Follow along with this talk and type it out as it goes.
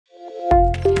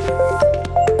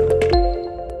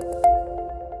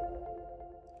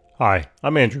Hi,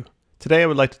 I'm Andrew. Today I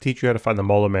would like to teach you how to find the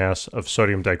molar mass of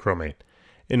sodium dichromate.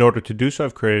 In order to do so,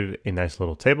 I've created a nice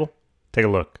little table. Take a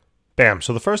look. Bam!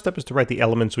 So the first step is to write the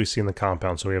elements we see in the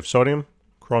compound. So we have sodium,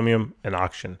 chromium, and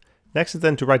oxygen. Next is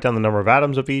then to write down the number of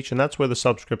atoms of each, and that's where the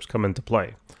subscripts come into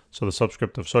play. So the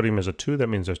subscript of sodium is a 2, that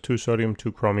means there's 2 sodium,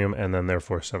 2 chromium, and then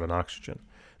therefore 7 oxygen.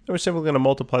 Then we're simply going to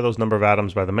multiply those number of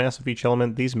atoms by the mass of each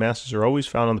element. These masses are always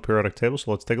found on the periodic table, so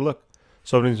let's take a look.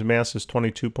 Sodium's mass is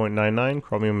 22.99,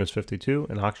 chromium is 52,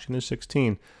 and oxygen is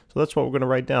 16. So that's what we're going to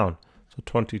write down. So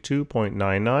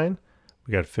 22.99,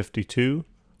 we got 52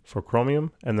 for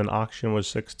chromium, and then oxygen was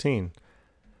 16.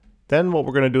 Then what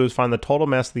we're going to do is find the total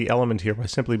mass of the element here by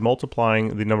simply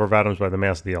multiplying the number of atoms by the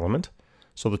mass of the element.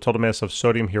 So the total mass of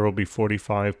sodium here will be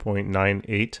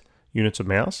 45.98 units of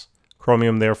mass.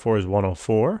 Chromium therefore is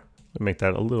 104. We'll make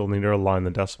that a little neater, align the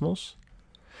decimals.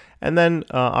 And then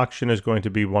oxygen is going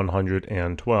to be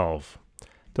 112.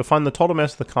 To find the total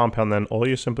mass of the compound, then all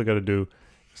you simply got to do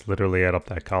is literally add up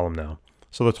that column now.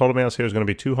 So the total mass here is going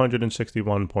to be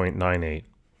 261.98.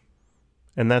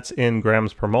 And that's in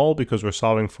grams per mole because we're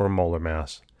solving for molar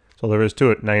mass. So there is to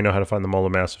it. Now you know how to find the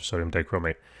molar mass of sodium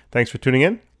dichromate. Thanks for tuning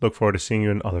in. Look forward to seeing you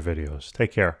in other videos.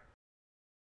 Take care.